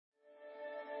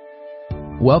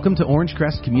Welcome to Orange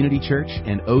Crest Community Church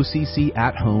and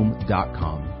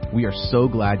OCCAtHome.com. We are so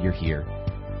glad you're here.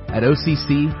 At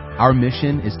OCC, our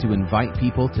mission is to invite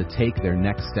people to take their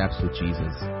next steps with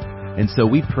Jesus. And so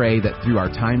we pray that through our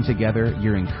time together,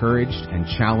 you're encouraged and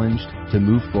challenged to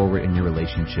move forward in your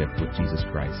relationship with Jesus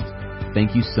Christ.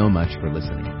 Thank you so much for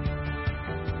listening.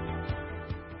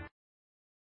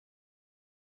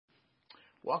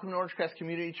 Welcome to Orange Crest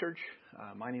Community Church.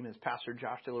 My name is Pastor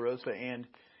Josh De La Rosa, and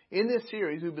in this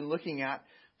series, we've been looking at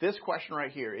this question right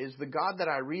here. Is the God that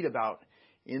I read about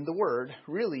in the Word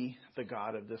really the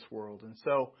God of this world? And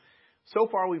so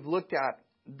far we've looked at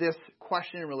this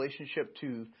question in relationship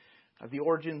to the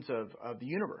origins of the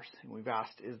universe. And we've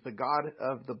asked, is the God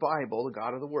of the Bible, the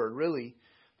God of the Word, really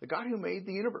the God who made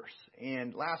the universe?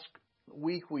 And last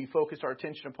week we focused our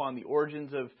attention upon the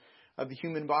origins of the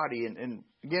human body. And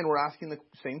again, we're asking the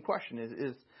same question.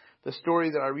 Is the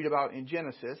story that I read about in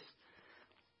Genesis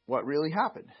what really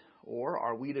happened? Or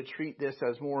are we to treat this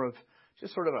as more of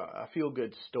just sort of a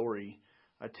feel-good story,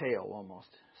 a tale almost?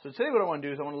 So today what I want to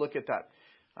do is I want to look at that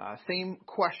same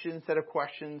set of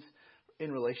questions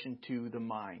in relation to the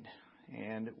mind.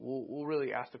 And we'll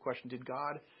really ask the question, did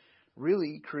God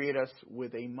really create us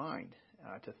with a mind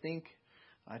to think,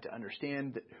 to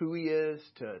understand who He is,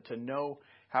 to know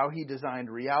how He designed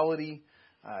reality?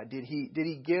 Did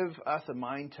He give us a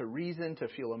mind to reason, to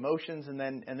feel emotions, and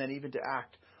then even to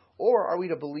act? Or are we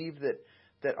to believe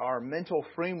that our mental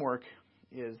framework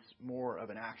is more of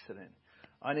an accident,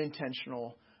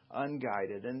 unintentional,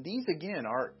 unguided? And these, again,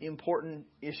 are important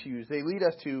issues. They lead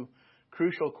us to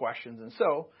crucial questions. And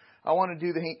so I want to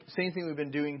do the same thing we've been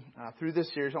doing through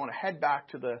this series. I want to head back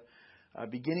to the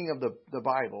beginning of the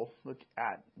Bible, look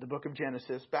at the book of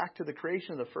Genesis, back to the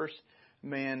creation of the first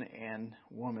man and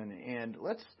woman. And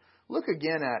let's look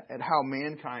again at how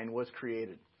mankind was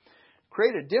created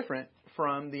different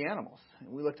from the animals.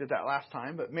 And we looked at that last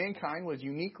time, but mankind was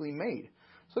uniquely made.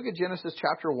 Let's look at Genesis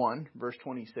chapter 1, verse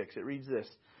 26. It reads this.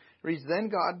 It reads, "Then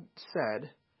God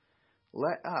said,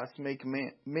 let us make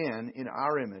man in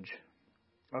our image,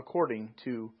 according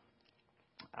to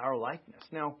our likeness."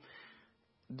 Now,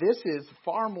 this is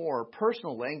far more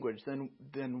personal language than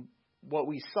what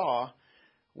we saw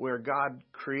where God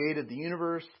created the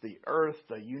universe, the earth,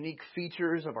 the unique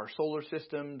features of our solar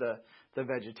system, the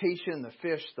vegetation, the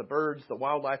fish, the birds, the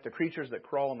wildlife, the creatures that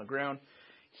crawl on the ground.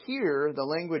 Here, the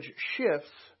language shifts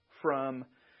from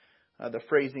the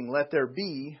phrasing, let there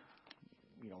be,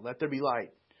 let there be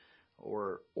light,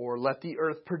 or let the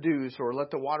earth produce, or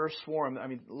let the water swarm. I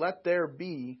mean, let there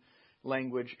be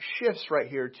language shifts right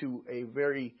here to a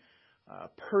very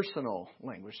personal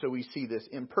language. So we see this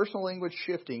impersonal language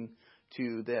shifting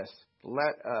to this,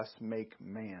 let us make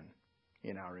man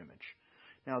in our image.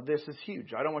 Now, this is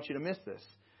huge. I don't want you to miss this.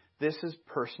 This is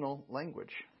personal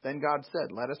language. Then God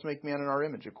said, let us make man in our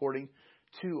image according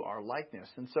to our likeness.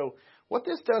 And so what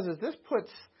this does is this puts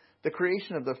the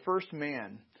creation of the first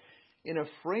man in a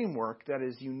framework that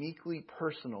is uniquely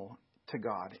personal to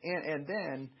God. And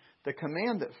then the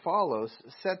command that follows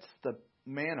sets the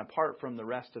man apart from the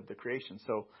rest of the creation.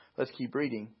 So let's keep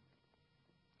reading.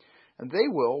 "And they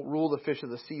will rule the fish of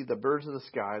the sea, the birds of the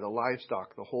sky, the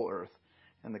livestock, the whole earth,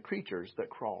 and the creatures that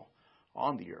crawl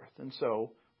on the earth." And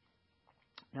so,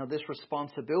 now this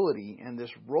responsibility and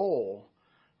this role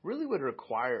really would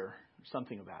require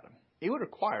something of Adam. It would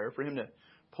require, for him to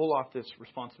pull off this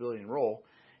responsibility and role,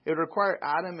 it would require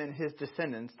Adam and his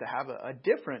descendants to have a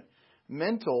different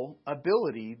mental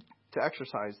ability to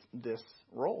exercise this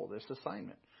role, this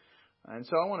assignment. And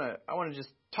so I want to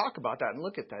just talk about that and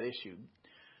look at that issue.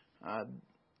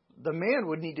 The man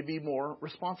would need to be more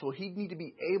responsible. He'd need to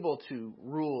be able to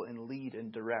rule and lead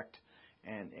and direct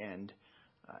and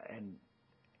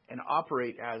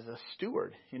operate as a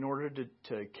steward in order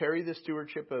to carry the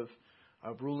stewardship of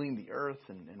ruling the earth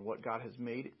and what God has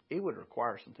made. It would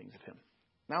require some things of him.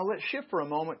 Now let's shift for a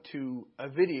moment to a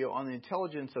video on the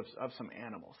intelligence of some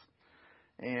animals.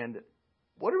 And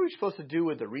what are we supposed to do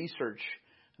with the research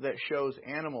that shows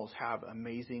animals have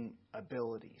amazing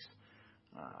abilities?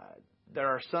 There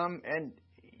are some, and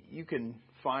you can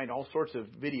find all sorts of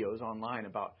videos online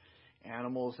about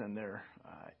animals and their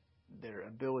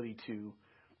ability to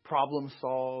problem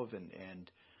solve and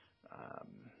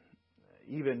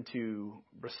even to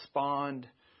respond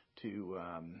to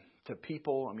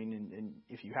people. I mean, and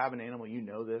if you have an animal, you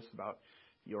know this about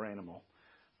your animal.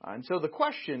 And so the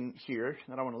question here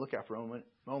that I want to look at for a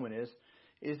moment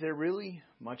is there really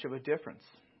much of a difference?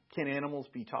 Can animals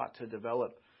be taught to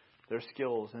develop their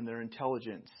skills and their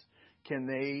intelligence? Can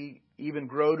they even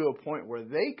grow to a point where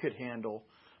they could handle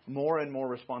more and more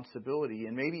responsibility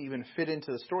and maybe even fit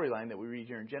into the storyline that we read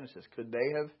here in Genesis? Could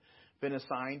they have been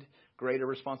assigned greater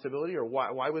responsibility, or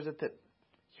why was it that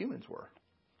humans were?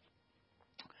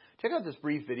 Check out this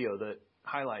brief video that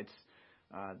highlights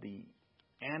the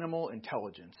animal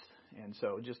intelligence. And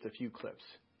so just a few clips.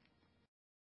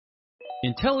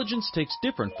 Intelligence takes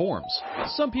different forms.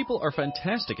 Some people are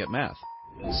fantastic at math.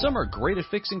 Some are great at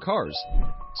fixing cars.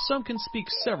 Some can speak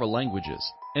several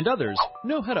languages. And others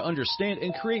know how to understand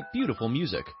and create beautiful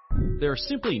music. There are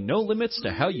simply no limits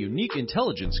to how unique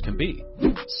intelligence can be.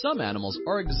 Some animals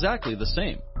are exactly the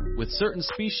same, with certain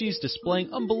species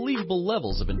displaying unbelievable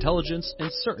levels of intelligence in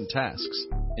certain tasks.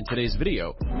 In today's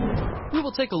video, we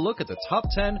will take a look at the top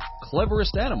 10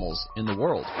 cleverest animals in the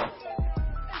world.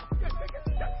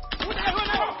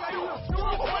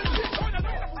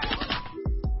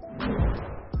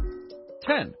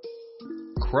 10.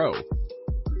 Crow.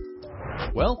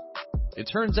 Well, it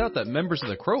turns out that members of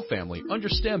the crow family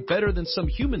understand better than some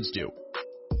humans do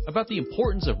about the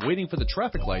importance of waiting for the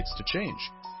traffic lights to change.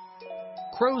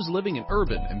 Crows living in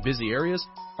urban and busy areas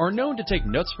are known to take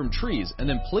nuts from trees and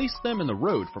then place them in the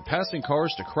road for passing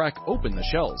cars to crack open the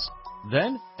shells.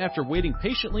 Then, after waiting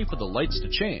patiently for the lights to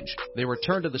change, they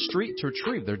return to the street to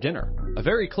retrieve their dinner. A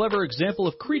very clever example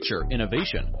of creature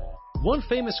innovation. One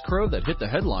famous crow that hit the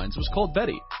headlines was called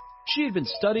Betty. She had been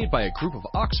studied by a group of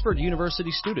Oxford University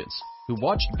students who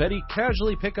watched Betty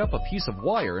casually pick up a piece of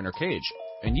wire in her cage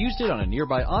and used it on a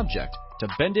nearby object to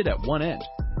bend it at one end,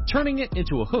 turning it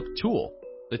into a hooked tool.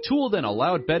 The tool then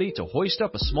allowed Betty to hoist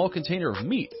up a small container of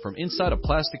meat from inside a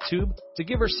plastic tube to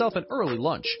give herself an early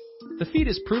lunch. The feat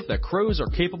is proof that crows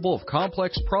are capable of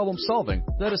complex problem solving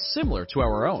that is similar to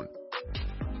our own.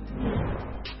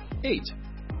 8.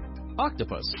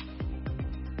 Octopus.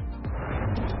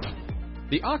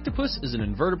 The octopus is an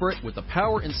invertebrate with the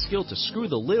power and skill to screw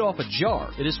the lid off a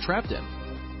jar it is trapped in.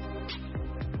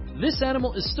 This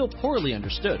animal is still poorly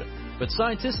understood, but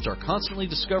scientists are constantly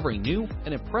discovering new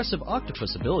and impressive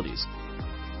octopus abilities.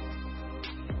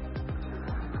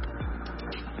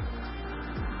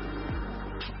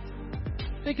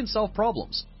 They can solve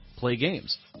problems, play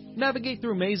games, navigate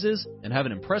through mazes, and have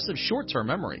an impressive short-term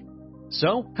memory.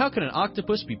 So, how can an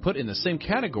octopus be put in the same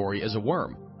category as a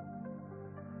worm?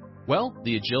 Well,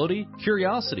 the agility,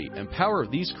 curiosity, and power of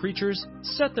these creatures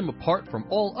set them apart from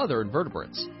all other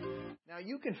invertebrates. Now,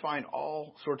 you can find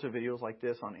all sorts of videos like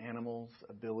this on animals'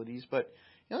 abilities, but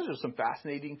those are some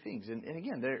fascinating things. And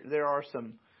again, there are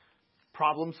some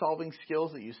problem-solving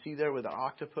skills that you see there with the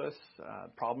octopus,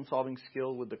 problem-solving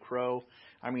skill with the crow.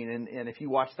 I mean, and if you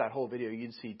watch that whole video,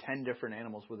 you'd see 10 different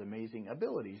animals with amazing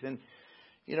abilities. And,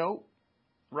 you know,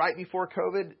 right before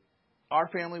COVID, our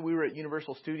family, we were at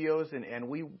Universal Studios, and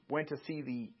we went to see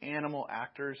the Animal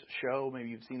Actors show. Maybe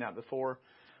you've seen that before.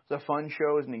 It's a fun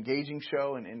show. It's an engaging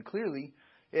show, and clearly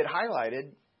it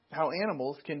highlighted how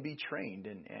animals can be trained,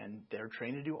 and they're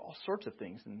trained to do all sorts of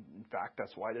things. And in fact,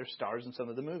 that's why they're stars in some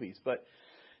of the movies. But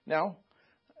now,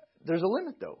 there's a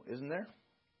limit, though, isn't there?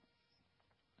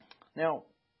 Now,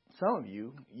 some of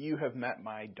you have met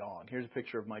my dog. Here's a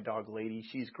picture of my dog, Lady.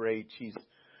 She's great. She's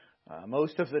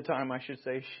most of the time, I should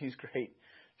say, she's great.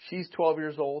 She's 12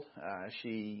 years old.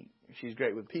 She's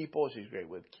great with people. She's great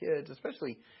with kids,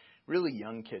 especially really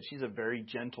young kids. She's a very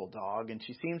gentle dog, and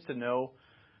she seems to know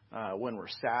when we're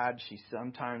sad.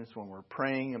 Sometimes when we're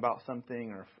praying about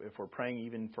something, or if we're praying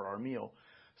even for our meal,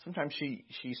 sometimes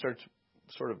she starts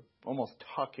sort of almost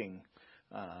tucking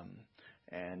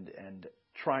and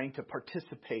trying to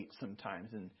participate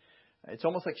sometimes. And it's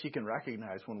almost like she can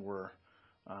recognize when we're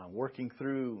working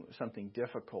through something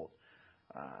difficult.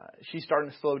 She's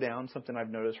starting to slow down. Something I've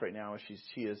noticed right now is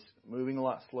she is moving a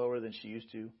lot slower than she used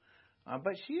to.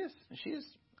 But she is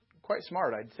quite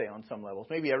smart, I'd say, on some levels.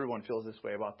 Maybe everyone feels this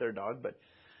way about their dog. But,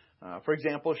 for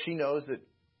example, she knows that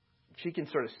she can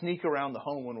sort of sneak around the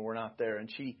home when we're not there. And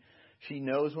she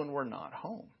knows when we're not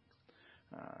home.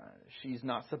 She's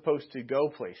not supposed to go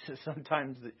places.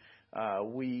 Sometimes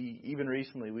even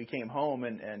recently, we came home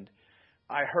and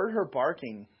I heard her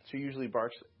barking. She usually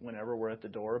barks whenever we're at the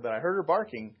door, but I heard her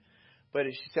barking, but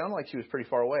she sounded like she was pretty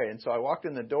far away. And so I walked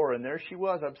in the door, and there she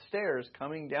was upstairs,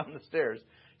 coming down the stairs.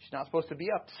 She's not supposed to be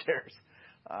upstairs.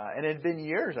 And it had been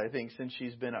years, I think, since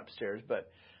she's been upstairs. But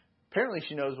apparently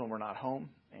she knows when we're not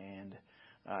home, and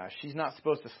she's not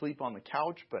supposed to sleep on the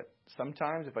couch. But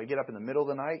sometimes if I get up in the middle of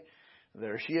the night,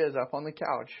 there she is up on the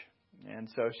couch. And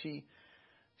so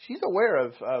she's aware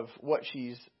of what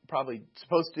she's probably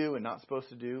supposed to do and not supposed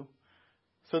to do.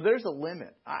 So there's a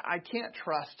limit. I can't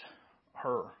trust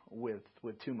her with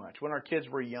too much. When our kids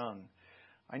were young,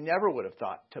 I never would have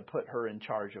thought to put her in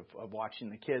charge of watching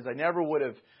the kids. I never would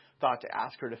have thought to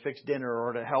ask her to fix dinner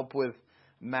or to help with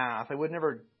math. I would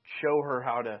never show her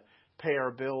how to pay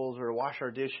our bills or to wash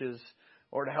our dishes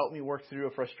or to help me work through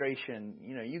a frustration.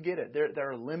 You know, you get it.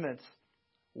 There are limits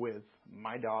with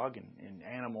my dog and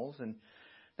animals. And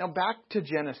now back to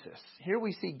Genesis. Here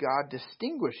we see God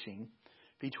distinguishing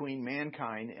between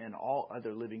mankind and all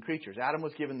other living creatures. Adam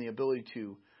was given the ability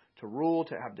to rule,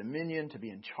 to have dominion, to be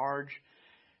in charge.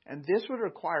 And this would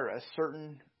require a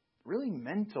certain, really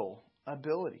mental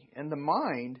ability. And the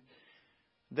mind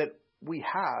that we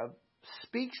have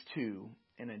speaks to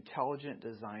an intelligent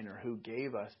designer who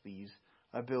gave us these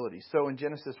abilities. So in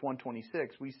Genesis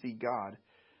 1:26, we see God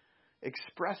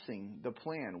expressing the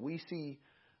plan. We see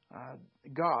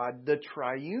God, the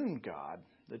triune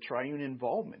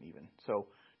involvement even. So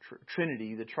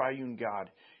Trinity, the triune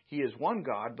God. He is one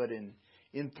God, but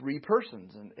in three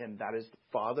persons, and that is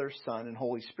Father, Son, and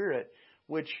Holy Spirit,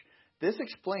 which this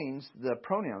explains the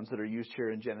pronouns that are used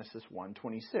here in Genesis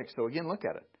 1:26. So again, look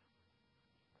at it.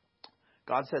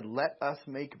 God said, "Let us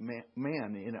make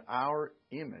man in our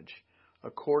image,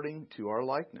 according to our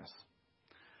likeness."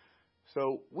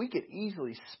 So we could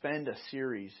easily spend a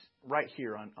series right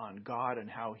here on God and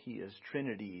how He is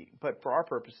Trinity. But for our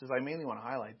purposes, I mainly want to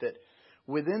highlight that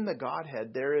within the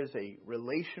Godhead, there is a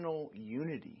relational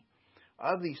unity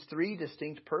of these three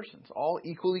distinct persons, all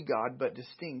equally God, but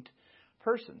distinct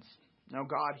persons. Now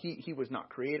God, He was not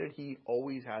created. He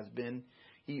always has been.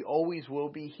 He always will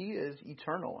be. He is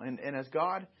eternal. And as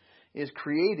God is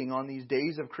creating on these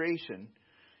days of creation,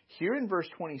 here in verse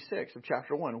 26 of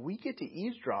chapter 1, we get to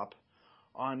eavesdrop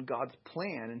on God's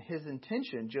plan and His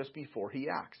intention just before He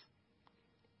acts.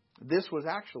 This was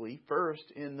actually first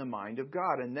in the mind of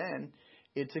God, and then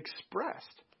it's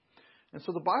expressed. And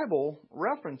so the Bible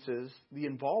references the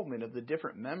involvement of the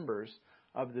different members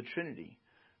of the Trinity.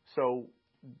 So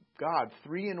God,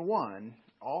 three in one,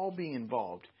 all being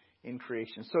involved in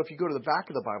creation. So if you go to the back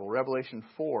of the Bible, Revelation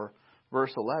 4,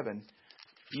 verse 11,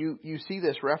 you see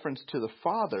this reference to the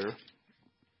Father.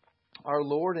 Our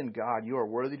Lord and God, you are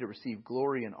worthy to receive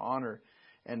glory and honor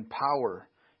and power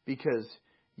because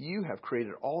you have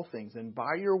created all things, and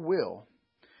by your will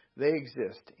they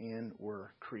exist and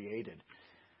were created.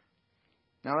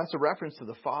 Now that's a reference to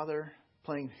the Father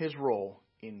playing His role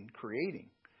in creating.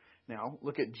 Now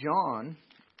look at John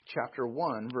chapter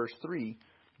 1, verse 3.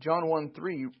 John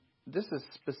 1:3, this is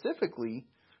specifically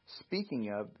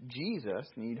speaking of Jesus,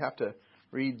 and you'd have to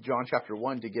read John chapter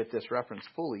 1 to get this reference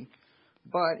fully.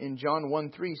 But in John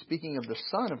 1:3, speaking of the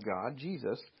Son of God,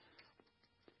 Jesus,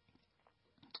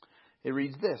 it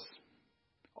reads this: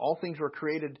 all things were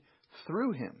created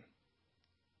through Him,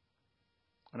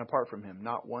 and apart from Him,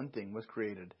 not one thing was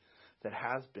created that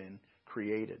has been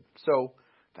created. So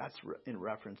that's in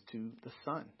reference to the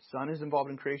Son. Son is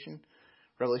involved in creation.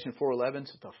 Revelation 4:11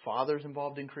 says the Father is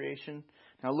involved in creation.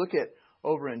 Now look at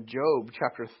over in Job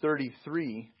chapter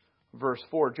 33, verse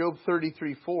 4. Job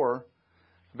 33:4,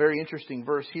 very interesting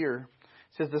verse here,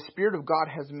 says the Spirit of God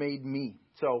has made me.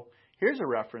 So here's a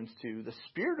reference to the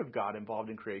Spirit of God involved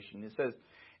in creation. It says,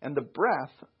 and the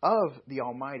breath of the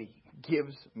Almighty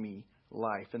gives me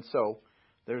life. And so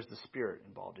there's the Spirit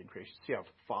involved in creation. So you have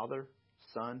Father,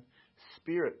 Son,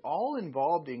 Spirit, all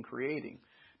involved in creating.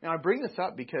 Now I bring this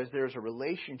up because there's a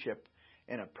relationship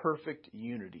and a perfect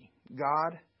unity.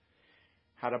 God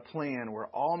had a plan where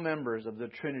all members of the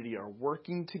Trinity are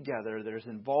working together. There's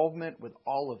involvement with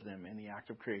all of them in the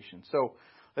act of creation. So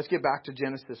let's get back to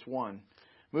Genesis 1.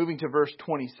 Moving to verse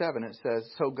 27, it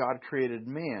says, so God created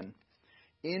man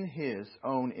in His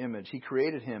own image. He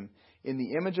created him in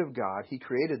the image of God. He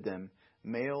created them,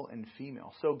 male and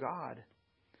female. So God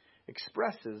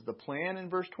expresses the plan in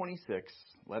verse 26.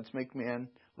 Let us make man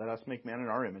in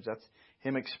our image. That's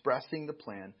Him expressing the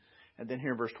plan. And then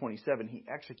here in verse 27, He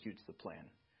executes the plan.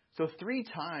 So 3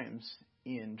 times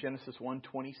in Genesis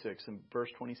 1:26 and verse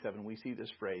 27, we see this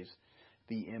phrase,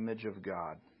 the image of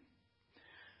God.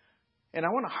 And I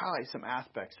want to highlight some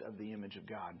aspects of the image of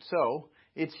God. So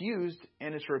it's used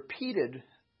and it's repeated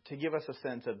to give us a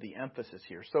sense of the emphasis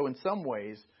here. So in some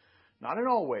ways, not in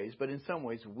all ways, but in some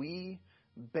ways, we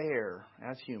bear,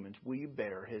 as humans, we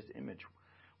bear His image.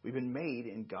 We've been made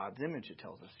in God's image, it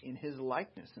tells us, in His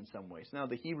likeness in some ways. Now,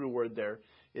 the Hebrew word there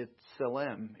is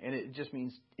tselem, and it just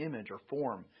means image or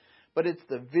form. But it's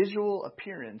the visual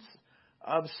appearance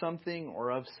of something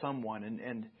or of someone.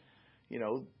 And you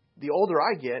know, the older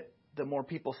I get, the more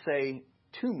people say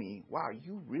to me, wow,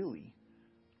 you really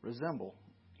resemble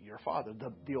your father.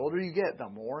 The older you get, the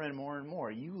more and more and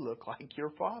more you look like your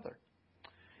father.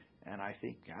 And I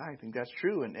think that's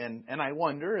true. And I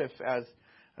wonder if as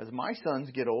my sons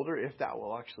get older, if that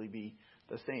will actually be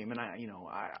the same. And I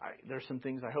there's some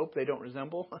things I hope they don't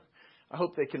resemble. I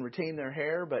hope they can retain their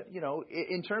hair. But,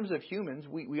 in terms of humans,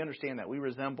 we understand that we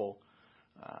resemble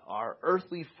Our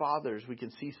earthly fathers, we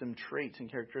can see some traits and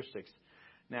characteristics.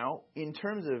 Now, in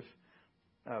terms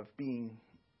of being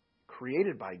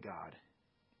created by God,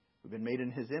 we've been made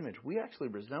in His image. We actually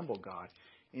resemble God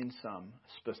in some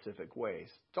specific ways.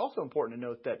 It's also important to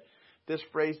note that this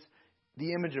phrase,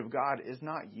 the image of God, is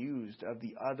not used of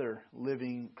the other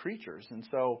living creatures. And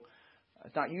so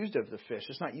it's not used of the fish.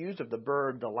 It's not used of the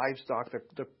bird, the livestock,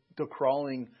 the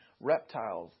crawling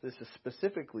reptiles. This is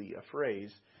specifically a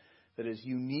phrase that is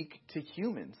unique to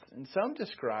humans. And some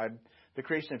describe the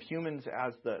creation of humans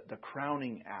as the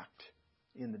crowning act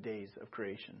in the days of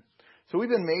creation. So we've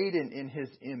been made in His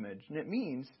image, and it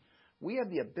means we have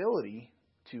the ability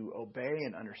to obey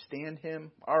and understand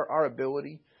Him. Our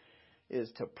ability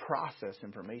is to process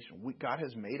information. God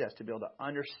has made us to be able to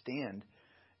understand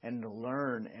and to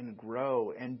learn and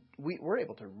grow, and we're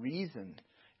able to reason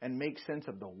and make sense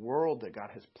of the world that God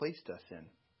has placed us in.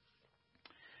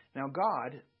 Now,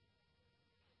 God,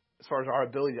 as far as our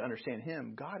ability to understand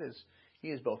Him, He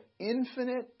is both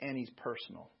infinite and He's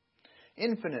personal.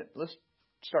 Infinite, let's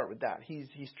start with that. He's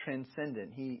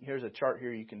transcendent. Here's a chart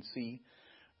here you can see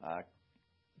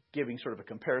giving sort of a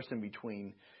comparison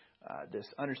between this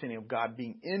understanding of God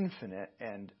being infinite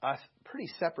and us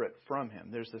pretty separate from Him.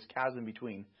 There's this chasm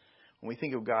between when we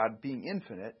think of God being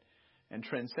infinite and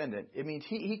transcendent. It means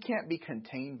He can't be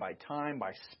contained by time,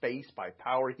 by space, by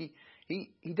power.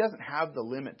 He doesn't have the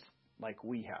limits like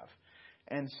we have.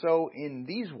 And so in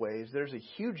these ways, there's a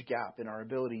huge gap in our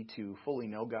ability to fully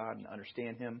know God and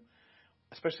understand Him,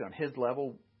 especially on His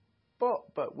level.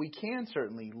 But we can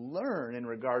certainly learn in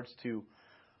regards to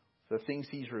the things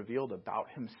He's revealed about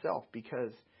Himself,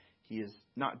 because He is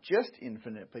not just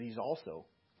infinite, but He's also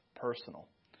personal.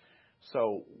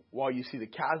 So while you see the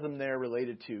chasm there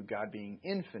related to God being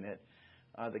infinite,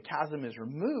 the chasm is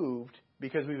removed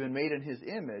because we've been made in His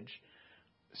image.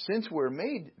 Since we're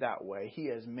made that way, He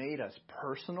has made us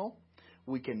personal.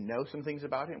 We can know some things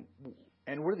about Him,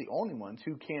 and we're the only ones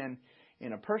who can,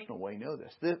 in a personal way, know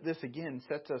this. This again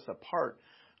sets us apart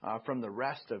from the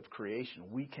rest of creation.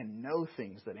 We can know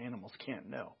things that animals can't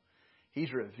know.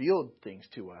 He's revealed things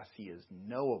to us. He is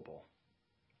knowable.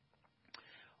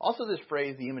 Also, this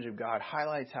phrase, the image of God,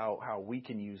 highlights how we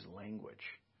can use language.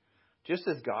 Just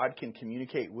as God can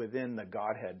communicate within the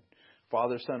Godhead,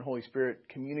 Father, Son, Holy Spirit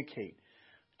communicate.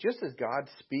 Just as God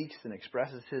speaks and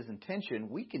expresses His intention,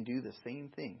 we can do the same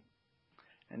thing.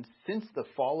 And since the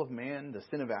fall of man, the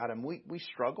sin of Adam, we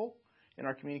struggle in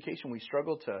our communication. We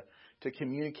struggle to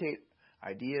communicate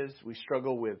ideas. We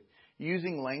struggle with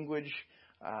using language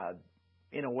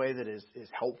in a way that is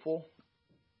helpful.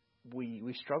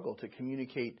 We struggle to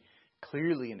communicate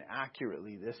clearly and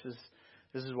accurately. This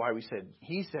is why we said,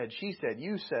 he said, she said,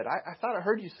 you said, I thought I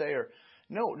heard you say, or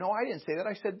no, I didn't say that.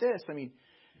 I said this. I mean,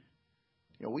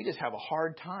 we just have a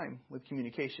hard time with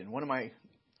communication. One of my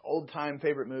old-time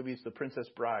favorite movies, The Princess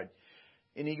Bride,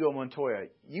 Inigo Montoya.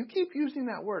 You keep using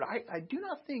that word. I do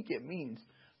not think it means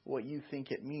what you think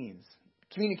it means.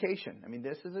 Communication. I mean,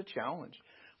 this is a challenge.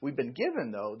 We've been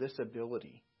given, though, this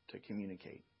ability to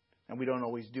communicate. And we don't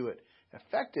always do it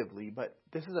effectively, but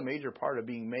this is a major part of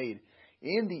being made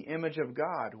in the image of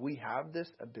God. We have this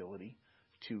ability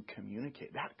to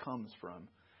communicate. That comes from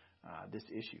this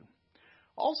issue.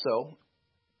 Also,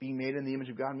 being made in the image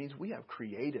of God means we have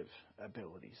creative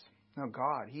abilities. Now,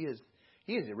 God, He is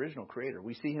the original creator.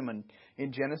 We see Him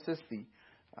in Genesis,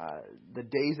 the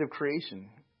days of creation,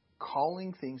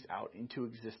 calling things out into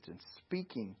existence,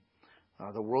 speaking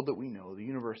the world that we know, the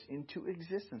universe, into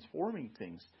existence, forming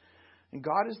things. And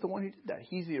God is the one who did that.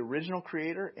 He's the original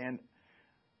creator, and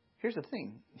here's the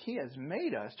thing. He has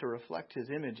made us to reflect His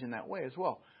image in that way as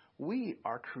well. We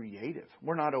are creative.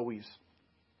 We're not always,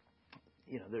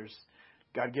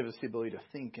 God gives us the ability to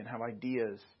think and have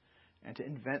ideas and to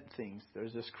invent things.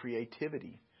 There's this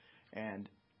creativity. And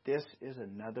this is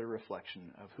another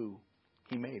reflection of who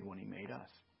He made when He made us.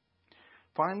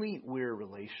 Finally, we're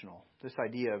relational. This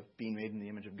idea of being made in the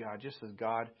image of God, just as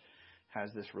God has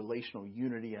this relational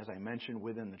unity, as I mentioned,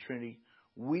 within the Trinity,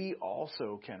 we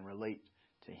also can relate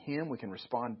to Him. We can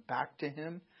respond back to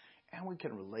Him, and we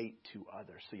can relate to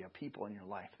others. So you have people in your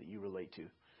life that you relate to.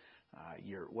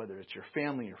 Whether it's your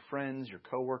family, your friends, your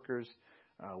coworkers,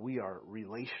 we are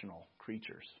relational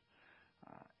creatures.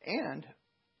 And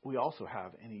we also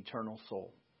have an eternal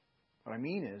soul. What I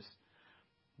mean is,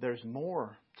 there's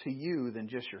more to you than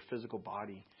just your physical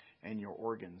body and your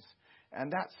organs.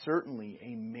 And that's certainly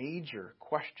a major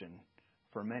question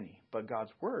for many. But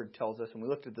God's Word tells us, and we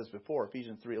looked at this before,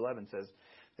 Ephesians 3:11 says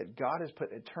that God has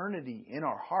put eternity in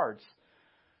our hearts.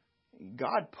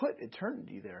 God put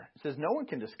eternity there. It says no one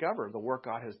can discover the work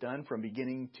God has done from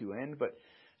beginning to end, but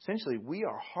Essentially, we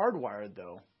are hardwired,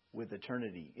 though, with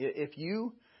eternity. If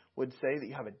you would say that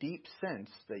you have a deep sense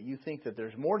that you think that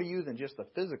there's more to you than just the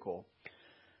physical,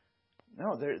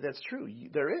 no, that's true.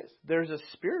 There is. There's a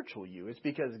spiritual you. It's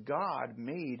because God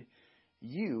made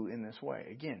you in this way,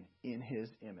 again, in His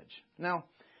image. Now,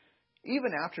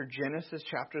 even after Genesis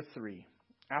chapter 3,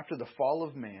 after the fall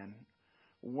of man,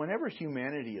 whenever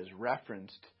humanity is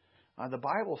referenced, the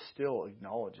Bible still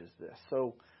acknowledges this.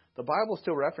 So the Bible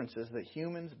still references that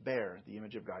humans bear the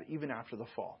image of God, even after the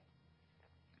fall.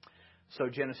 So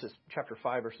Genesis chapter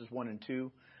 5, verses 1 and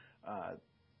 2,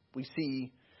 we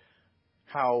see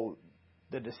how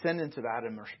the descendants of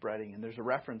Adam are spreading, and there's a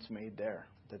reference made there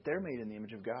that they're made in the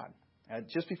image of God.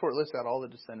 Just before it lists out all the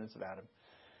descendants of Adam.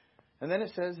 And then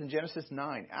it says in Genesis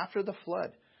 9, after the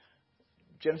flood,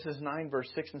 Genesis 9, verse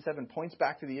 6 and 7 points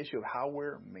back to the issue of how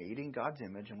we're made in God's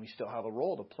image and we still have a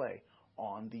role to play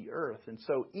on the earth. And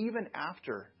so even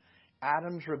after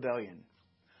Adam's rebellion,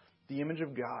 the image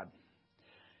of God,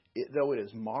 though it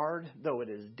is marred, though it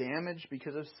is damaged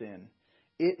because of sin,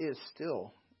 it is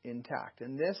still intact.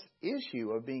 And this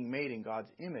issue of being made in God's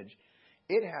image,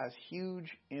 it has huge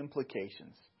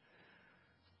implications.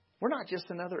 We're not just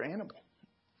another animal.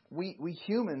 We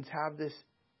humans have this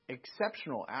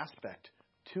exceptional aspect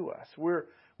to us.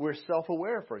 We're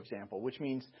self-aware, for example, which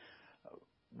means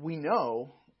we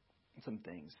know some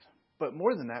things. But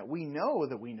more than that, we know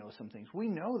some things. We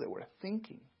know that we're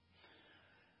thinking.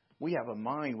 We have a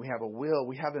mind, we have a will,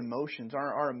 we have emotions.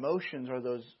 Our emotions are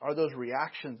those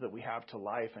reactions that we have to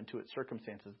life and to its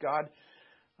circumstances. God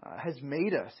has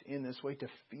made us in this way to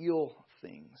feel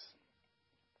things.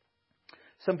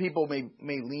 Some people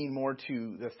may lean more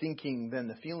to the thinking than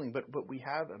the feeling, but we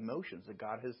have emotions that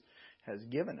God has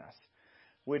given us,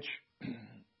 which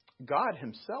God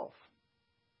Himself,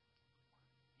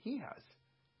 He has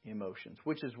emotions,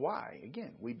 which is why,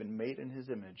 again, we've been made in His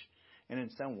image, and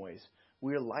in some ways,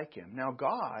 we're like Him. Now,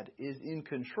 God is in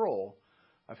control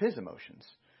of His emotions.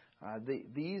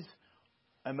 These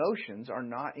emotions are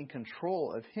not in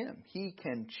control of Him. He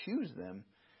can choose them.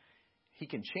 He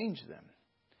can change them.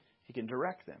 He can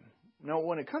direct them. Now,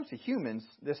 when it comes to humans,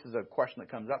 this is a question that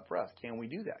comes up for us. Can we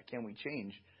do that? Can we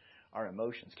change our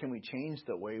emotions? Can we change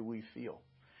the way we feel?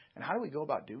 And how do we go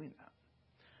about doing that?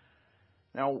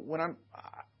 Now,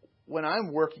 when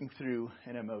I'm working through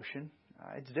an emotion,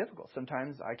 it's difficult.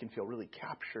 Sometimes I can feel really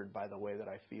captured by the way that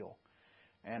I feel.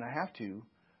 And I have to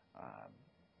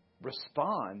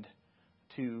respond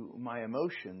to my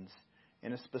emotions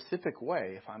in a specific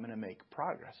way if I'm going to make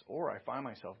progress, or I find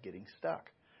myself getting stuck.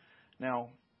 Now,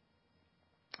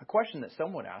 a question that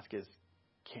some would ask is,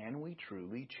 can we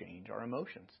truly change our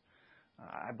emotions?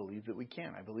 I believe that we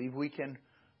can. I believe we can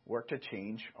work to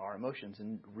change our emotions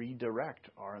and redirect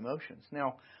our emotions.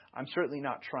 Now, I'm certainly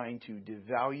not trying to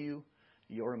devalue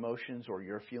your emotions or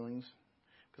your feelings,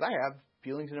 because I have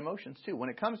feelings and emotions too. When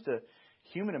it comes to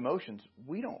human emotions,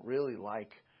 we don't really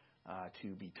like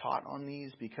to be taught on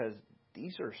these, because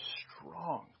these are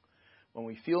strong. When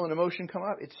we feel an emotion come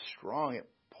up, it's strong. It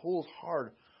pulls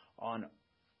hard on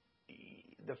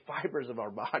the fibers of our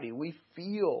body. We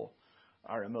feel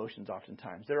our emotions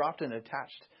oftentimes. They're often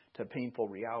attached to painful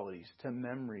realities, to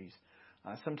memories,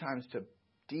 sometimes to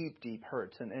deep, deep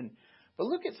hurts. But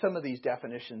look at some of these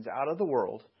definitions out of the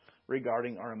world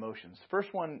regarding our emotions.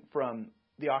 First one from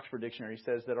the Oxford Dictionary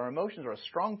says that our emotions are a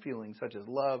strong feeling such as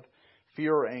love,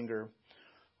 fear, or anger,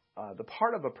 the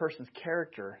part of a person's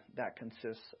character that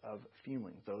consists of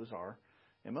feelings. Those are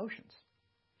emotions.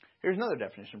 Here's another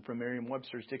definition from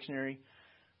Merriam-Webster's dictionary.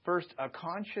 First, a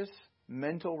conscious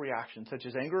mental reaction such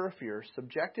as anger or fear,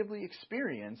 subjectively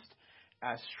experienced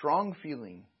as strong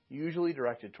feeling, usually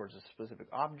directed towards a specific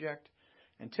object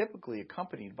and typically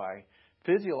accompanied by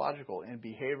physiological and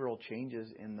behavioral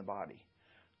changes in the body.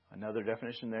 Another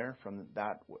definition there from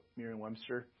that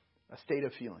Merriam-Webster, a state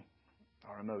of feeling,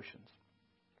 our emotions.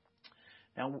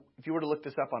 Now, if you were to look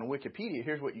this up on Wikipedia,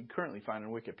 here's what you currently find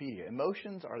on Wikipedia.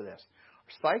 Emotions are this: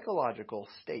 psychological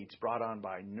states brought on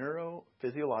by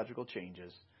neurophysiological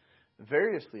changes,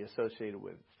 variously associated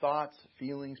with thoughts,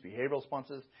 feelings, behavioral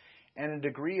responses, and a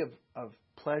degree of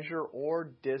pleasure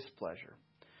or displeasure.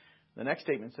 The next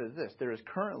statement says this: there is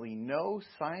currently no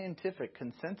scientific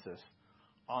consensus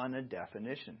on a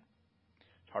definition.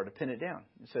 It's hard to pin it down.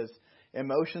 It says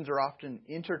emotions are often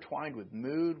intertwined with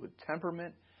mood, with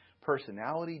temperament,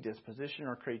 personality, disposition,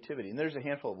 or creativity. And there's a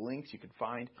handful of links you could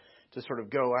find to sort of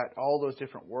go at all those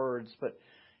different words. But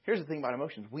here's the thing about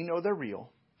emotions. We know they're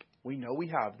real. We know we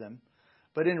have them.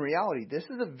 But in reality, this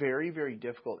is a very, very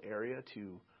difficult area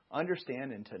to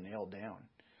understand and to nail down.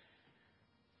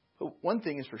 But one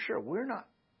thing is for sure, we're not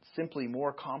simply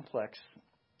more complex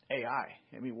AI.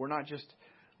 I mean, we're not just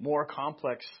more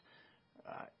complex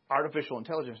artificial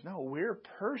intelligence. No, we're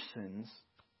persons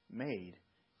made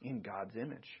in God's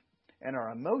image. And our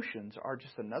emotions are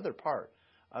just another part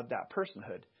of that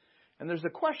personhood. And there's a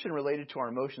question related to our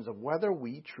emotions of whether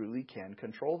we truly can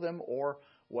control them or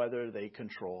whether they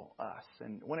control us.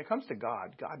 And when it comes to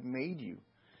God, God made you.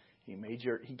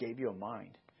 He gave you a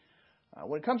mind.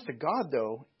 When it comes to God,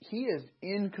 though, He is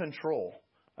in control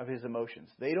of His emotions.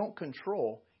 They don't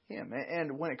control Him.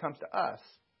 And when it comes to us,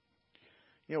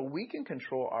 we can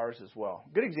control ours as well.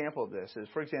 A good example of this is,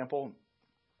 for example,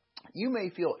 you may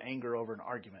feel anger over an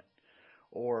argument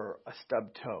or a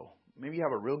stubbed toe. Maybe you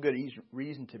have a real good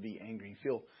reason to be angry.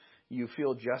 You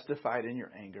feel justified in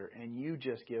your anger, and you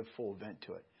just give full vent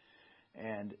to it.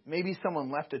 And maybe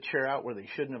someone left a chair out where they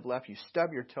shouldn't have left. You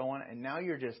stub your toe on it, and now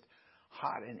you're just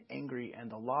hot and angry, and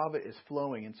the lava is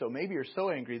flowing. And so maybe you're so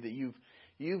angry that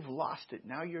you've lost it.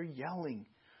 Now you're yelling.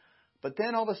 But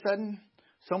then all of a sudden,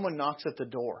 someone knocks at the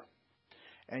door,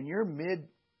 and you're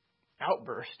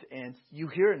mid-outburst, and you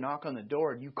hear a knock on the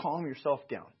door, and you calm yourself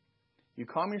down. You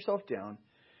calm yourself down.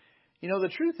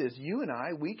 The truth is, you and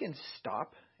I, we can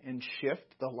stop and shift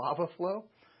the lava flow.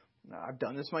 I've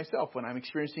done this myself when I'm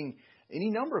experiencing any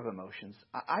number of emotions.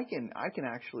 I can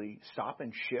actually stop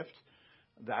and shift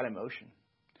that emotion.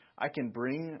 I can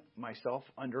bring myself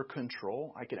under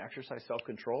control. I can exercise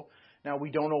self-control. Now, we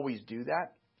don't always do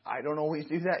that. I don't always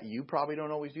do that. You probably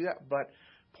don't always do that. But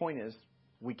point is,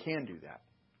 we can do that.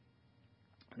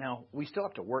 Now, we still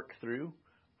have to work through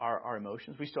our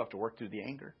emotions. We still have to work through the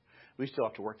anger. We still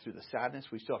have to work through the sadness.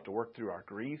 We still have to work through our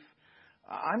grief.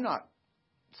 I'm not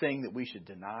saying that we should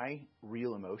deny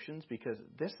real emotions, because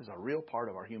this is a real part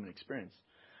of our human experience.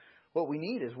 What we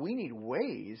need is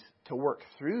ways to work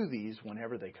through these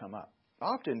whenever they come up.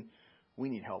 Often, we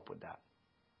need help with that.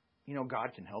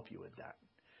 God can help you with that.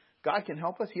 God can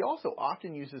help us. He also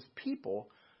often uses people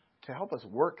to help us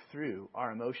work through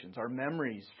our emotions, our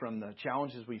memories from the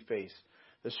challenges we face,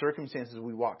 the circumstances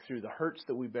we walk through, the hurts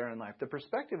that we bear in life. The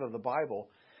perspective of the Bible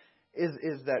is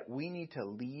that we need to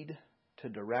lead, to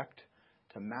direct,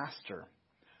 to master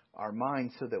our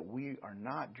minds so that we are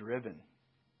not driven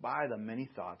by the many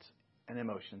thoughts and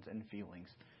emotions and feelings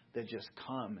that just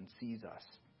come and seize us.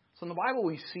 So in the Bible,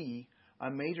 we see a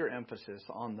major emphasis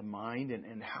on the mind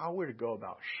and how we're to go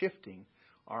about shifting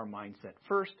our mindset.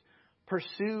 First,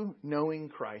 pursue knowing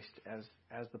Christ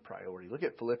as the priority. Look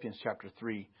at Philippians chapter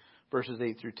 3, verses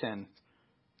 8 through 10.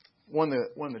 One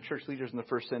of the church leaders in the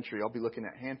first century, I'll be looking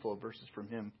at a handful of verses from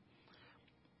him.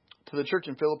 To the church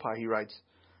in Philippi, he writes,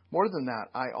 "More than that,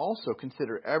 I also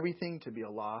consider everything to be a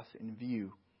loss in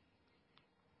view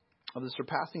of the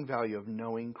surpassing value of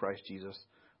knowing Christ Jesus,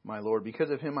 my Lord. Because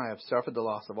of Him I have suffered the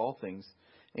loss of all things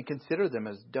and consider them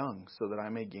as dung so that I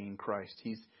may gain Christ."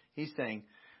 He's saying,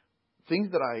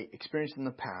 things that I experienced in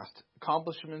the past,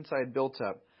 accomplishments I had built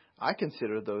up, I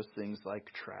consider those things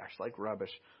like trash, like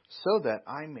rubbish, so that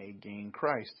I may gain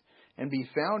Christ and be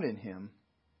found in Him,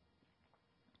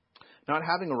 not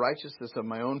having a righteousness of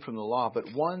my own from the law,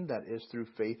 but one that is through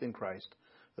faith in Christ,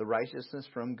 the righteousness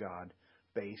from God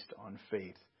based on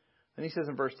faith. Then he says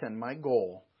in verse 10, my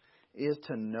goal is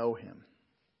to know Him.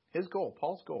 His goal,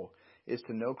 Paul's goal, is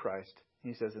to know Christ.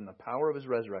 He says, in the power of His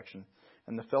resurrection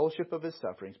and the fellowship of His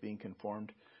sufferings, being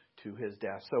conformed to His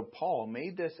death. So Paul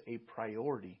made this a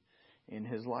priority in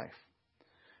his life.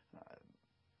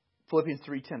 Philippians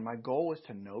 3:10, my goal is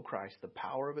to know Christ, the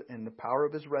power of it, and the power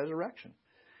of His resurrection.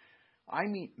 I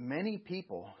meet many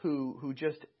people who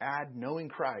just add knowing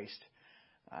Christ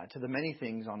to the many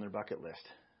things on their bucket list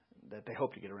that they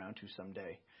hope to get around to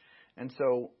someday. And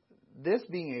so this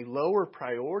being a lower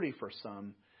priority for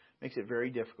some makes it very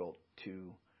difficult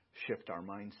to shift our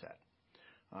mindset.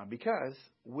 Because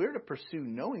we're to pursue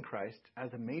knowing Christ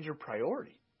as a major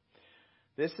priority.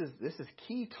 This is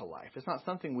key to life. It's not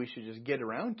something we should just get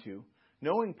around to.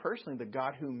 Knowing personally the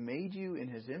God who made you in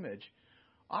His image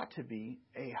ought to be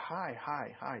a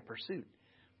high pursuit.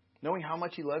 Knowing how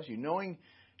much He loves you, knowing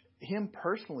Him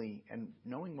personally, and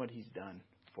knowing what He's done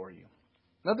for you.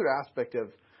 Another aspect of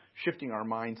shifting our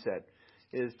mindset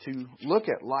is to look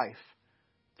at life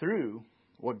through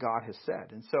what God has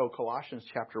said. And so Colossians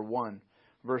chapter 1,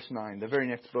 verse 9, the very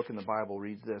next book in the Bible,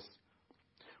 reads this.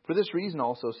 For this reason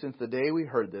also, since the day we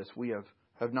heard this, we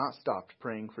have not stopped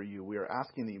praying for you. We are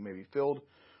asking that you may be filled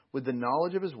with the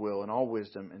knowledge of His will and all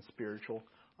wisdom and spiritual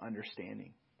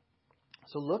understanding.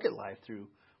 So look at life through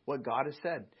what God has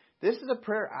said. This is a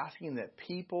prayer asking that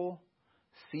people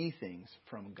see things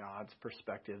from God's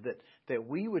perspective, that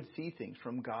we would see things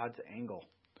from God's angle.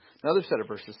 Another set of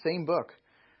verses, same book,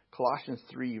 Colossians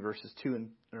 3, verses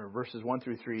 1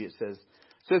 through 3, it says,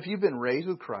 So if you've been raised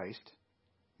with Christ,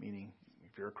 meaning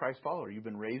if you're a Christ follower, you've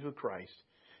been raised with Christ.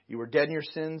 You were dead in your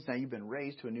sins. Now you've been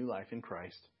raised to a new life in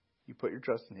Christ. You put your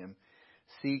trust in Him.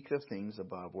 Seek the things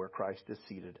above where Christ is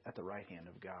seated at the right hand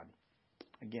of God.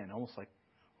 Again, almost like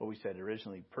what we said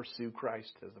originally, pursue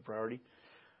Christ as the priority.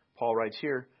 Paul writes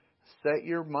here, set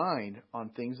your mind on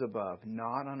things above,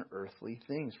 not on earthly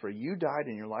things. For you died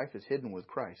and your life is hidden with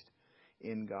Christ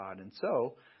in God. And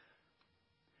so,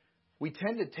 we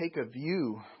tend to take a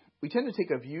view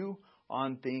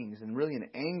on things and really an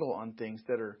angle on things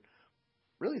that are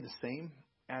really the same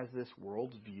as this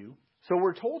world's view. So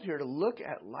we're told here to look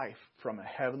at life from a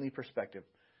heavenly perspective.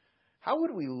 How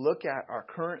would we look at our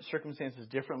current circumstances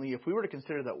differently if we were to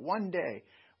consider that one day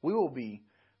we will be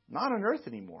not on earth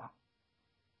anymore?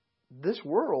 This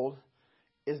world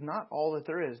is not all that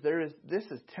there is. This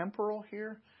is temporal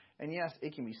here. And yes,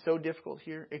 it can be so difficult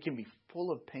here. It can be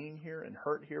full of pain here and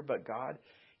hurt here. But God,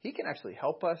 He can actually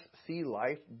help us see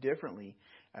life differently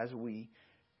as we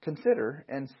consider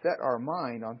and set our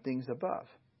mind on things above.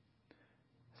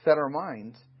 Set our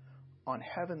minds on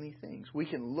heavenly things. We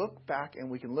can look back and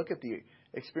we can look at the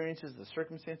experiences, the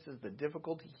circumstances, the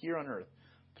difficulty here on earth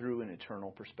through an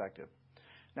eternal perspective.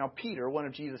 Now, Peter, one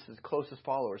of Jesus' closest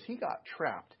followers, he got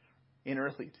trapped in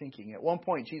earthly thinking. At one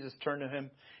point, Jesus turned to him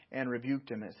and rebuked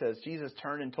him. It says, Jesus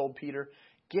turned and told Peter,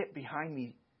 "Get behind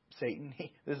me, Satan."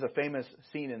 This is a famous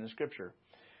scene in the Scripture.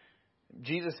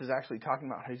 Jesus is actually talking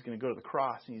about how He's going to go to the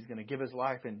cross and He's going to give His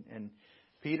life. And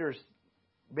Peter's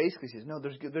basically says, no,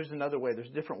 there's another way. There's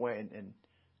a different way. And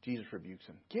Jesus rebukes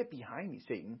him. "Get behind me,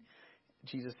 Satan."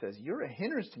 Jesus says, "You're a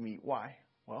hindrance to me." Why?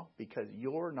 Well, because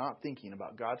you're not thinking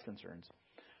about God's concerns,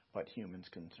 but humans'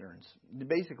 concerns.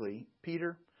 Basically,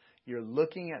 Peter, you're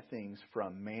looking at things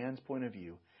from man's point of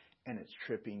view, and it's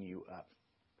tripping you up.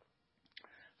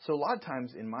 So a lot of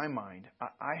times in my mind,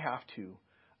 I have to,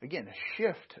 again,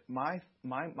 shift my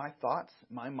thoughts,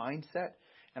 my mindset,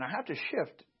 and I have to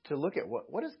shift to look at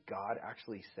what has God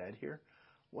actually said here?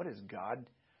 What has God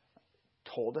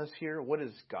told us here? What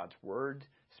is God's Word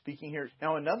speaking here?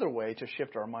 Now, another way to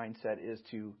shift our mindset is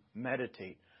to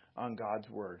meditate on God's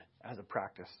Word as a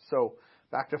practice. So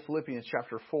back to Philippians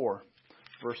chapter 4,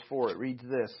 verse 4, it reads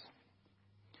this.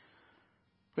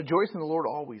 "Rejoice in the Lord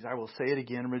always. I will say it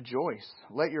again, rejoice.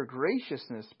 Let your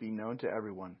graciousness be known to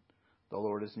everyone. The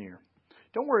Lord is near."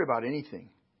 Don't worry about anything.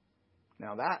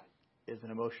 Now that is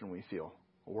an emotion we feel,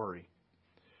 worry.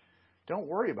 Don't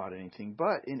worry about anything,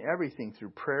 but in everything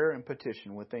through prayer and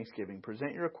petition with thanksgiving,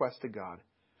 present your requests to God.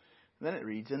 And then it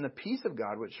reads, "And the peace of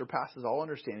God, which surpasses all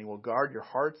understanding, will guard your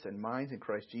hearts and minds in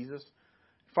Christ Jesus.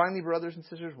 Finally, brothers and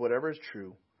sisters, whatever is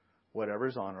true, whatever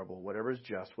is honorable, whatever is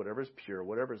just, whatever is pure,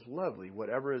 whatever is lovely,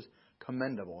 whatever is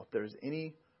commendable, if there is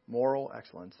any moral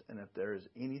excellence, and if there is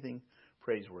anything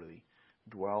praiseworthy,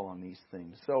 dwell on these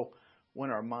things." So when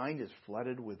our mind is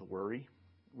flooded with worry,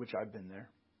 which I've been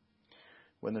there,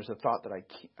 when there's a thought that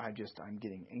I'm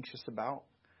getting anxious about,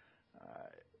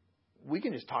 we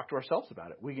can just talk to ourselves about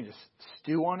it. We can just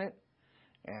stew on it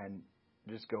and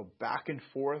just go back and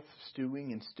forth,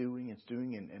 stewing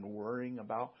and worrying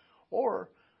about. Or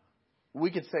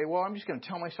we could say, well, I'm just going to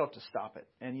tell myself to stop it.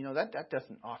 And, that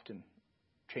doesn't often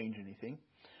change anything.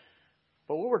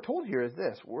 But what we're told here is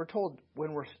this. We're told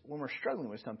when we're struggling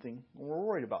with something, when we're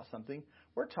worried about something,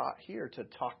 we're taught here to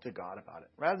talk to God about it.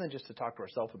 Rather than just to talk to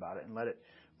ourselves about it and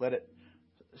let it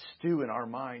stew in our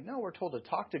mind. No, we're told to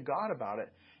talk to God about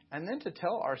it and then to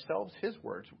tell ourselves His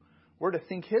words. We're to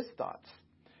think His thoughts.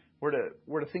 We're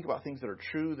to think about things that are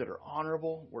true, that are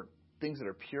honorable, things that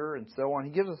are pure, and so on.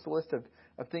 He gives us a list of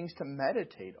things to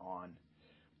meditate on.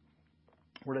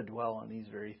 We're to dwell on these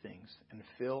very things and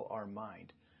fill our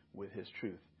mind with His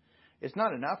truth. It's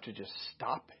not enough to just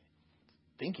stop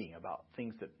thinking about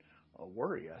things that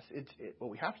worry us. What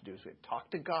we have to do is we have to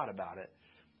talk to God about it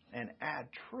and add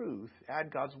truth, add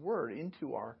God's Word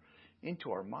into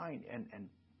our mind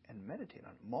and meditate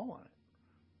on it, mull on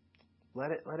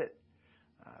it. Let it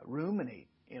ruminate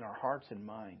in our hearts and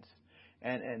minds,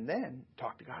 and then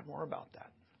talk to God more about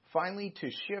that. Finally, to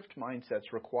shift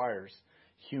mindsets requires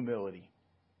humility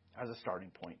as a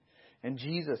starting point. And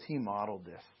Jesus, He modeled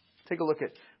this. Take a look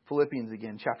at Philippians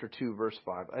again, chapter 2, verse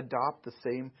 5. "Adopt the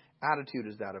same attitude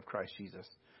as that of Christ Jesus."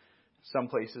 Some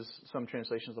places, some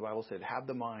translations of the Bible said, "Have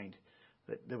the mind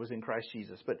that was in Christ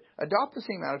Jesus." But adopt the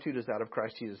same attitude as that of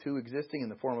Christ Jesus, who, existing in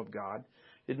the form of God,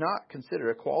 did not consider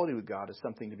equality with God as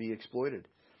something to be exploited.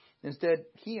 Instead,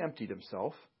 He emptied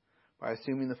Himself by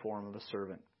assuming the form of a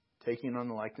servant, taking on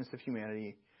the likeness of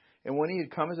humanity. And when He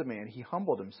had come as a man, He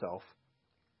humbled Himself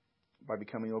by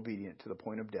becoming obedient to the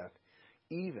point of death,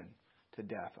 even to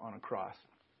death on a cross.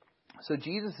 So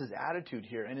Jesus' attitude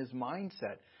here and his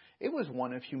mindset, it was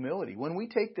one of humility. When we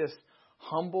take this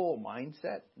humble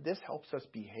mindset, this helps us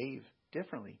behave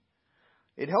differently.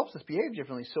 It helps us behave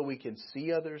differently so we can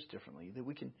see others differently, that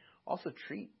we can also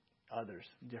treat others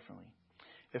differently.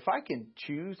 If I can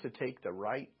choose to take the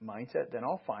right mindset, then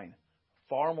I'll find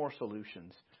far more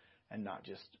solutions and not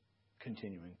just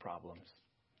continuing problems.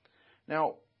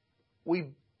 Now,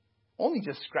 we've only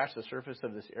just scratched the surface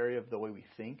of this area of the way we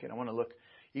think, and I want to look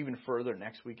even further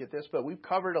next week at this, but we've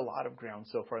covered a lot of ground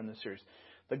so far in this series.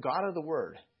 The God of the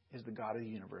Word is the God of the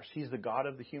universe. He's the God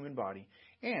of the human body,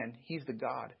 and He's the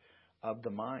God of the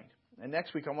mind. And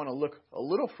next week I want to look a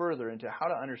little further into how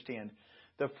to understand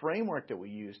the framework that we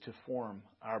use to form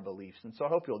our beliefs. And so I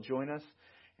hope you'll join us,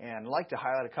 and I'd like to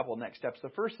highlight a couple of next steps. The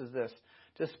first is this: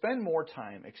 to spend more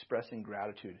time expressing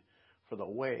gratitude for the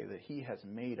way that He has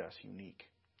made us unique.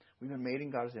 We've been made in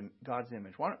God's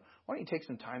image. Why don't you take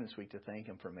some time this week to thank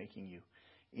Him for making you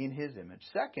in His image?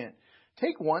 Second,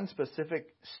 take one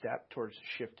specific step towards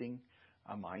shifting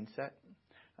a mindset.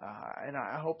 And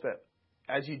I hope that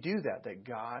as you do that, that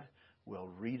God will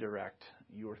redirect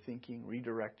your thinking,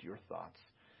 redirect your thoughts.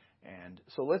 And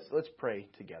so let's pray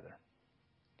together.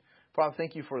 Father,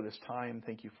 thank you for this time.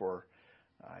 Thank you for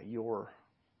your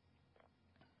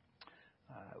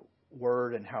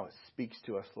word and how it speaks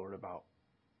to us, Lord, about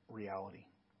reality.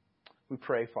 We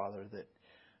pray, Father,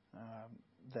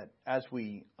 that as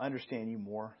we understand you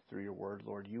more through your word,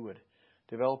 Lord, you would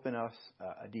develop in us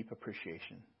a deep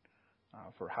appreciation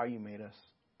for how you made us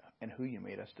and who you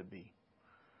made us to be.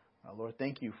 Lord,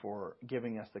 thank you for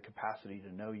giving us the capacity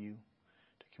to know you,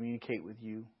 to communicate with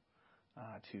you,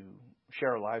 to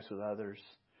share our lives with others,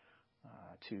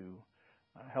 to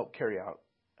help carry out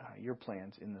your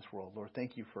plans in this world. Lord,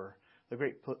 thank you for the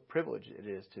great privilege it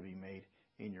is to be made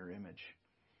in your image.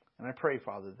 And I pray,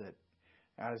 Father, that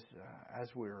as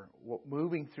we're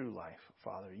moving through life,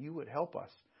 Father, you would help us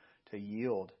to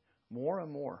yield more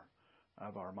and more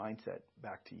of our mindset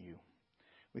back to you.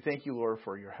 We thank you, Lord,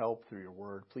 for your help through your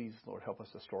word. Please, Lord, help us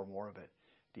to store more of it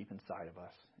deep inside of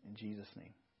us. In Jesus'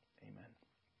 name, amen.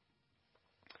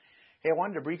 Hey, I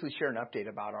wanted to briefly share an update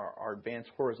about our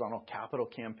Advanced Horizontal Capital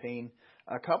campaign.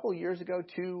 A couple years ago,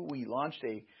 too, we launched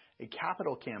a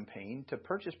capital campaign to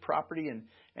purchase property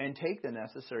and take the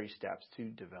necessary steps to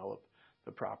develop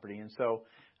the property. And so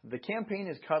the campaign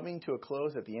is coming to a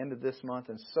close at the end of this month,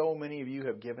 and so many of you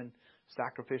have given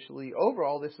sacrificially.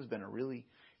 Overall, this has been a really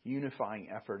unifying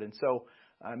effort. And so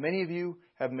many of you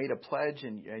have made a pledge,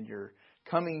 and you're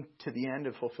coming to the end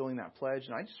of fulfilling that pledge.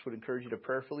 And I just would encourage you to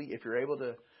prayerfully, if you're able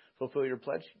to fulfill your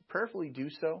pledge, prayerfully do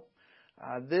so.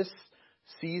 This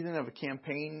season of a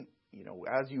campaign,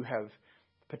 as you have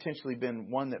potentially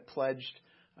been one that pledged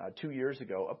 2 years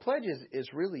ago, a pledge is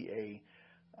really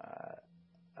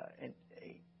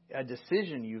a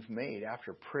decision you've made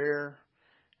after prayer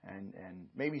and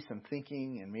maybe some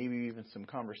thinking and maybe even some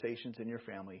conversations in your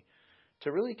family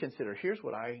to really consider, here's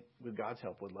what I, with God's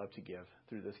help, would love to give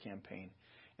through this campaign.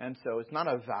 And so it's not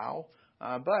a vow,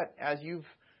 but as you've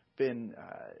been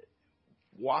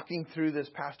walking through this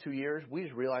past 2 years, we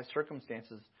just realized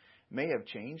circumstances may have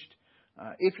changed.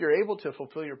 If you're able to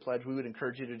fulfill your pledge, we would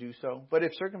encourage you to do so. But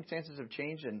if circumstances have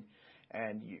changed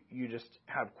and you just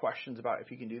have questions about if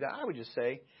you can do that, I would just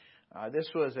say this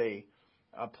was a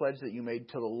pledge that you made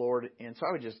to the Lord. And so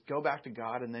I would just go back to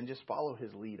God and then just follow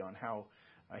His lead on how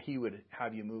He would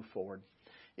have you move forward.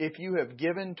 If you have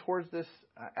given towards this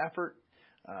effort,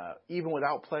 even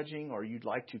without pledging, or you'd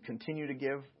like to continue to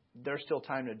give, there's still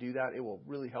time to do that. It will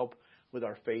really help with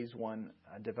our phase 1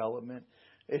 development.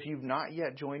 If you've not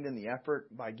yet joined in the effort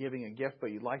by giving a gift,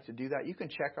 but you'd like to do that, you can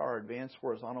check our Advanced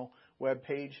Horizontal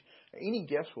webpage. Any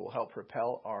gifts will help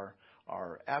propel our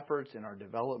efforts and our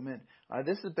development.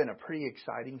 This has been a pretty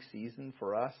exciting season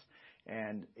for us,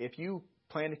 and if you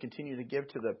plan to continue to give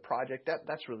to the project,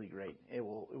 that's really great. It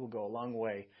will go a long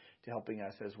way to helping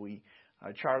us as we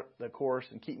chart the course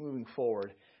and keep moving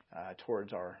forward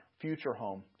towards our future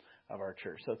home of our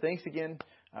church. So thanks again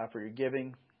for your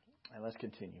giving, and let's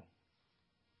continue.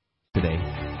 Today,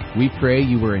 we pray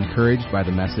you were encouraged by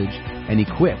the message and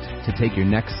equipped to take your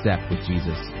next step with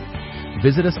Jesus.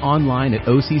 Visit us online at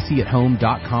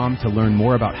occathome.com to learn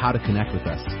more about how to connect with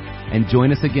us. And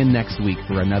join us again next week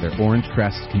for another Orange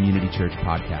Crest Community Church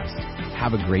podcast.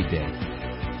 Have a great day.